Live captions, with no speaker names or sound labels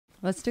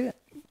Let's do it.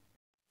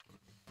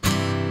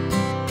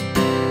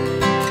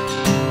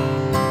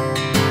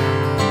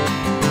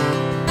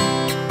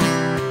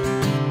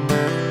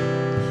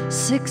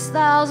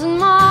 6,000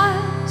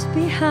 miles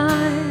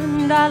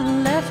behind, I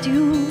left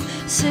you.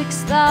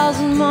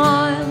 6,000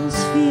 miles,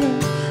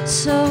 feel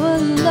so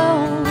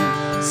alone.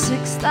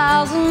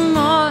 6,000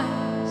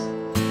 miles,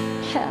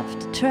 have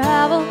to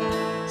travel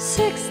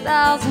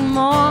 6,000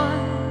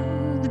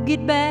 miles to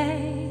get back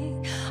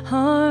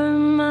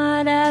home.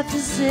 I'd have to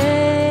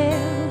sail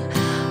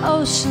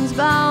oceans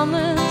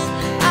boundless,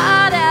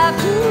 I'd have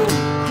to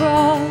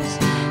cross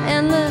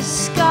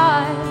endless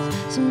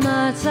skies. Some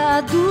nights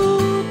I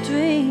do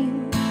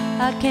dream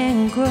I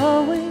can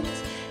grow wings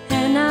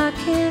and I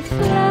can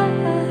fly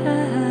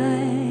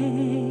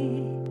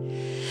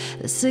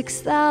the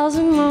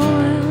 6,000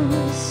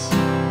 miles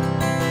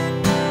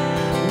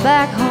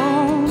back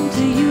home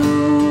to you.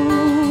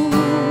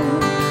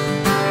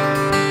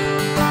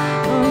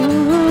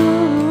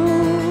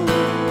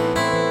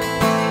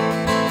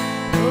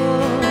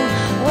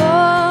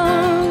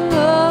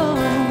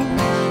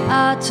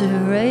 I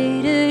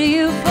traded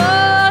you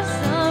for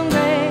some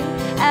great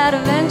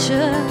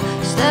adventure,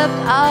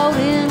 stepped out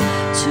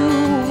into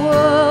a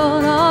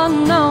world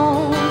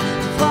unknown,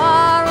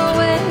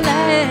 faraway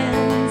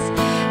lands.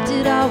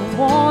 Did I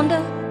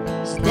wander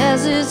these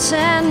deserts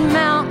and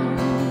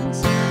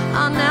mountains?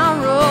 I now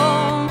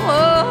roam,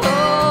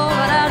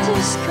 but I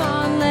just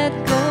can't let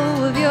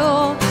go of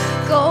your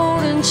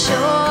golden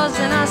shores,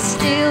 and I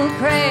still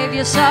crave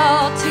your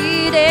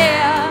salty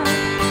air.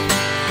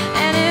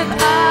 And if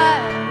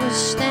I was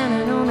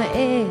standing on the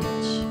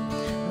edge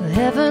of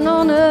heaven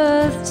on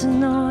earth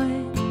tonight,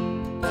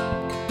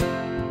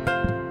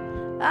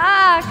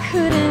 I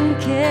couldn't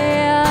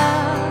care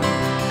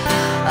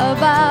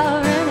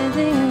about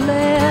anything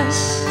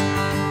less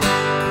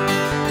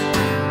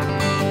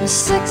than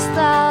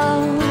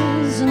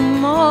 6,000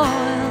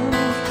 miles.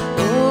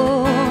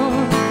 Oh,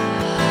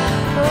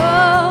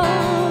 oh,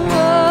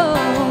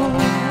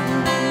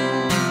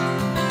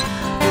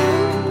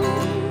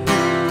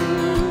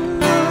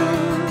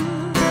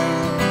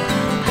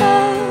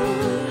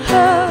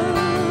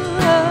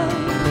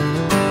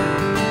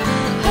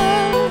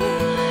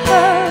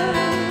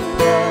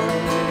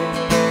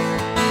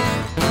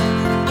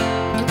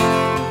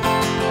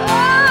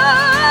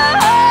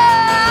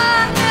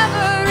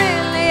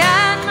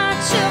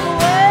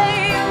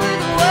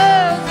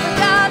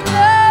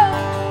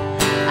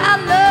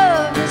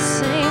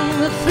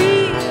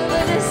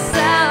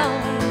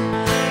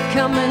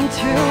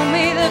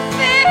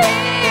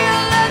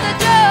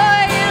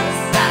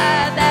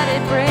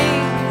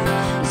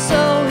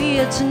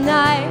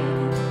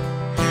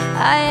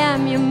 I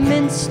am your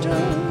minstrel,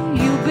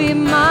 you be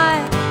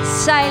my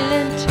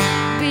silent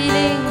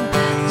beating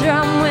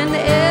drum.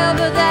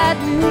 Whenever that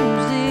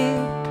music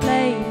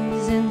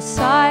plays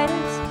inside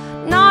us,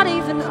 not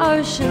even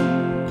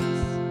oceans,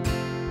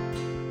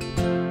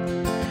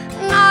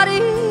 not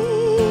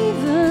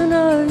even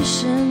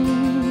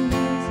oceans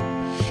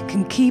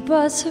can keep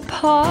us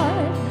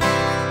apart.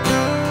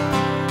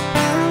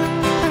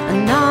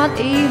 Not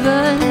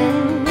even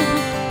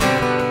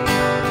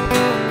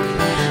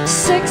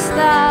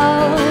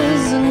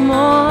 6,000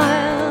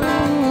 miles.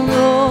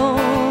 Oh,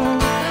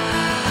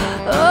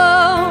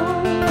 oh,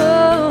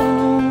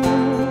 oh.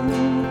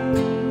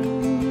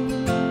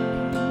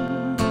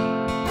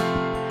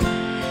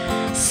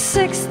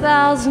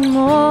 6,000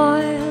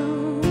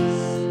 miles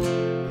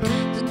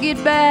to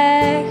get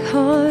back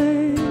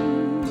home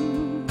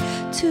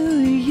to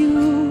you.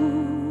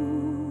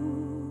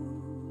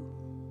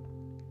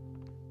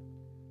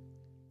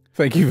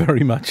 Thank you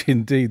very much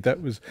indeed.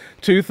 That was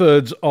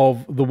two-thirds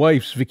of the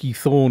Waifs, Vikki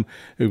Thorn,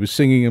 who was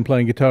singing and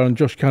playing guitar, and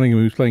Josh Cunningham,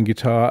 who was playing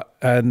guitar.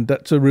 And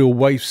that's a real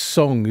Waifs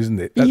song, isn't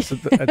it? That's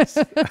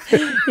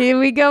Here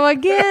we go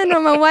again.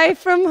 I'm away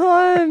from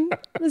home.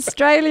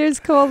 Australia is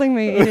calling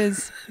me. It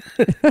is.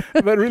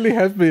 That really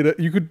has been.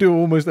 You could do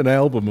almost an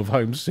album of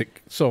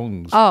homesick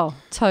songs. Oh,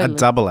 totally. A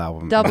double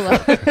album. Double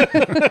album.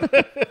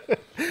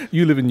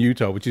 You live in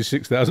Utah, which is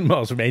 6,000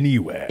 miles from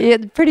anywhere. Yeah,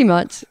 pretty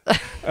much.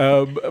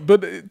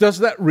 But does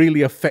that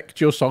really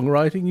affect your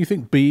songwriting, you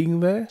think, being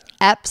there?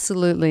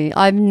 Absolutely.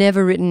 I've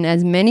never written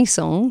as many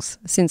songs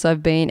since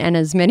I've been, and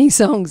as many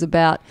songs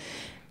about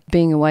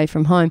being away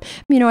from home.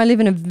 You know, I live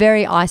in a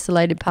very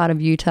isolated part of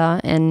Utah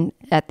and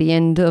at the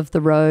end of the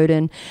road,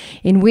 and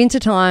in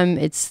wintertime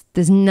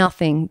there's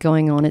nothing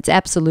going on. It's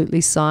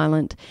absolutely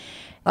silent.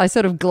 I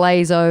sort of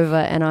glaze over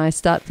and I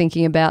start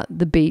thinking about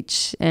the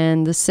beach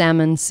and the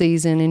salmon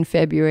season in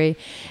February,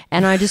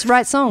 and I just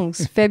write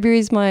songs. February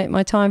is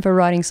my time for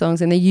writing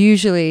songs, and they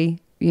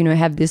usually, you know,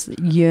 have this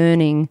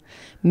yearning,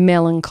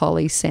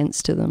 melancholy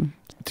sense to them.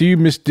 Do you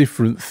miss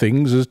different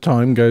things as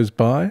time goes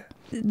by?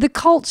 the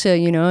culture,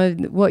 you know,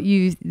 what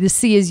you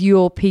see as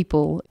your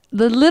people.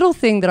 The little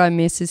thing that I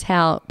miss is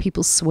how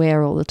people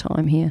swear all the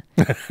time here.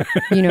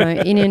 You know,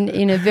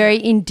 in a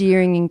very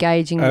endearing,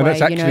 engaging way.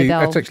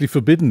 That's actually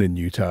forbidden in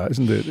Utah,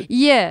 isn't it?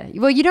 Yeah.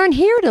 Well, you don't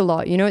hear it a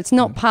lot. You know, it's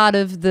not part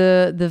of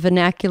the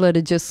vernacular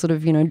to just sort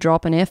of, you know,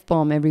 drop an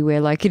F-bomb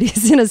everywhere like it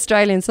is in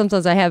Australia. And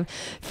sometimes I have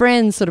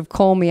friends sort of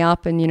call me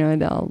up and, you know,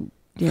 they'll,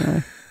 you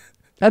know,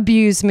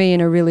 abuse me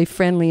in a really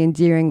friendly,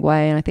 endearing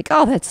way. And I think,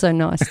 oh, that's so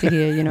nice to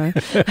hear, you know.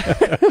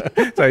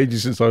 It's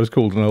ages since I was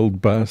called an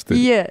old bastard.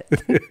 Yeah.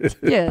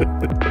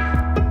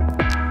 Yeah.